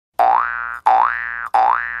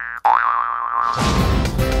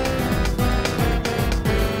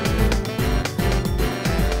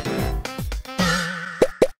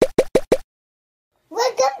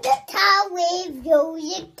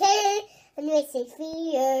this is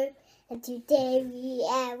Theo, and today we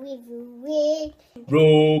are reviewing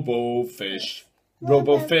Robofish.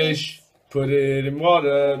 Robofish. Put it in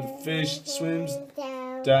water. The fish swims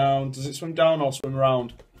down. Does it swim down or swim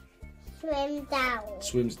around? Swim down.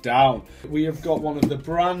 Swims down. We have got one of the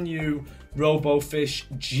brand new Robofish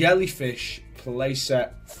Jellyfish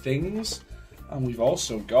playset things, and we've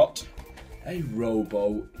also got a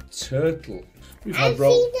Robo Turtle. We've had I've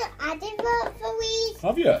seen the advert for these.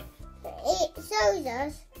 Have you? It shows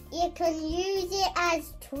us you can use it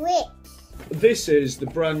as twigs. This is the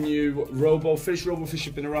brand new Robofish. Robofish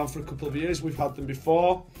have been around for a couple of years. We've had them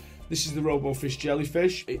before. This is the Robofish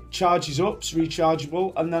Jellyfish. It charges up, it's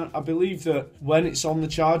rechargeable, and then I believe that when it's on the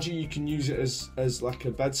charger, you can use it as like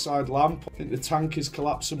a bedside lamp. I think the tank is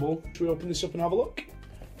collapsible. Should we open this up and have a look?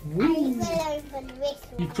 I will open this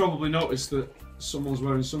one. You've probably noticed that someone's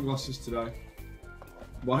wearing sunglasses today.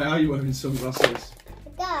 Why are you wearing sunglasses?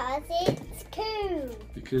 Because it's cool.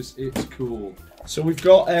 Because it's cool. So we've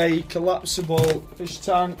got a collapsible fish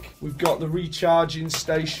tank. We've got the recharging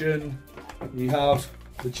station. We have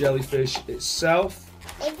the jellyfish itself.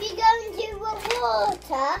 If you go into the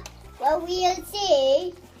water, well, we'll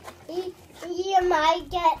see, you might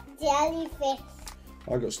get jellyfish.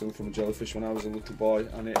 I got stung from a jellyfish when I was a little boy,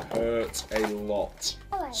 and it hurt a lot.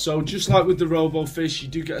 Right. So just like with the Robofish, you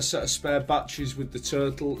do get a set of spare batteries with the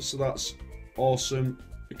turtle, so that's awesome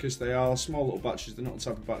because they are small little batteries. They're not the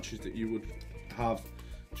type of batteries that you would have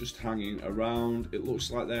just hanging around. It looks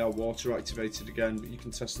like they are water activated again, but you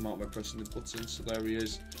can test them out by pressing the button. So there he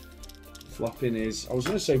is, flapping his, I was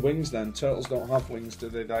going to say wings then. Turtles don't have wings, do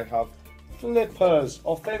they? They have flippers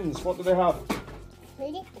or fins. What do they have?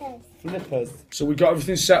 Flippers. So we've got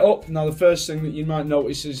everything set up. Now the first thing that you might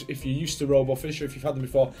notice is, if you're used to Robofish or if you've had them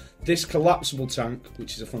before, this collapsible tank,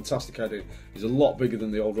 which is a fantastic idea, is a lot bigger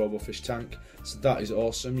than the old Robofish tank. So that is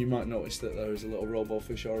awesome. You might notice that there is a little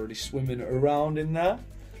Robofish already swimming around in there.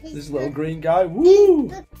 There's a little green guy.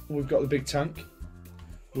 Woo! We've got the big tank.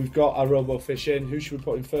 We've got our Robofish in. Who should we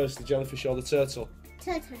put in first, the jellyfish or the turtle?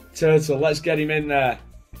 Turtle. Turtle. Let's get him in there.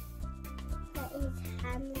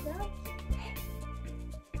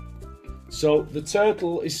 So the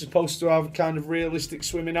turtle is supposed to have kind of realistic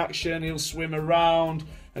swimming action. He'll swim around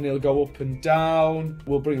and he'll go up and down.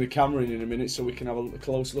 We'll bring the camera in a minute so we can have a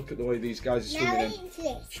close look at the way these guys are swimming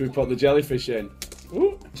in. Should we put the jellyfish in?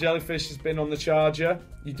 Ooh. Jellyfish has been on the charger.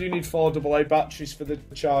 You do need 4 AA batteries for the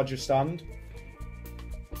charger stand.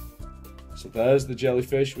 So there's the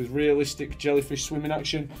jellyfish with realistic jellyfish swimming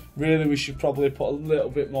action. Really, we should probably put a little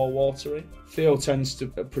bit more water in. Theo tends to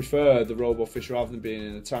prefer the Robofish rather than being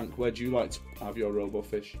in a tank. Where do you like to have your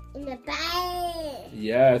Robofish? In the bath.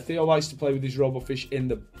 Yeah, Theo likes to play with his Robofish in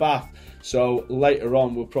the bath. So later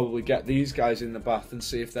on, we'll probably get these guys in the bath and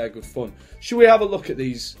see if they're good fun. Should we have a look at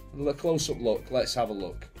these? A close-up look. Let's have a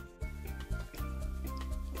look.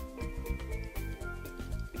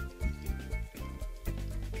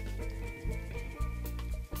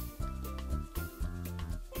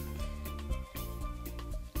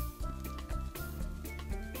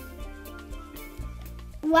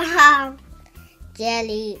 Wow!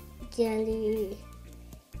 Jelly.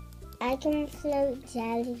 I can float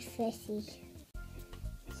jellyfishy.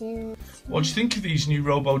 What do you think of these new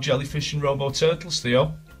Robo Jellyfish and Robo Turtles,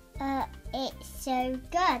 Theo? It's so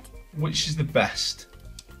good. Which is the best?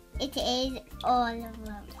 It is all of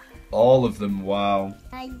them. All of them, wow.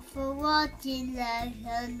 Thanks for watching, like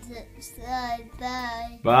and subscribe.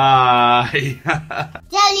 Bye. Bye.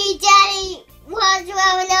 Jelly, what's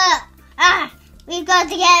going on? We've got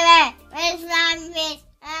to get it. Where's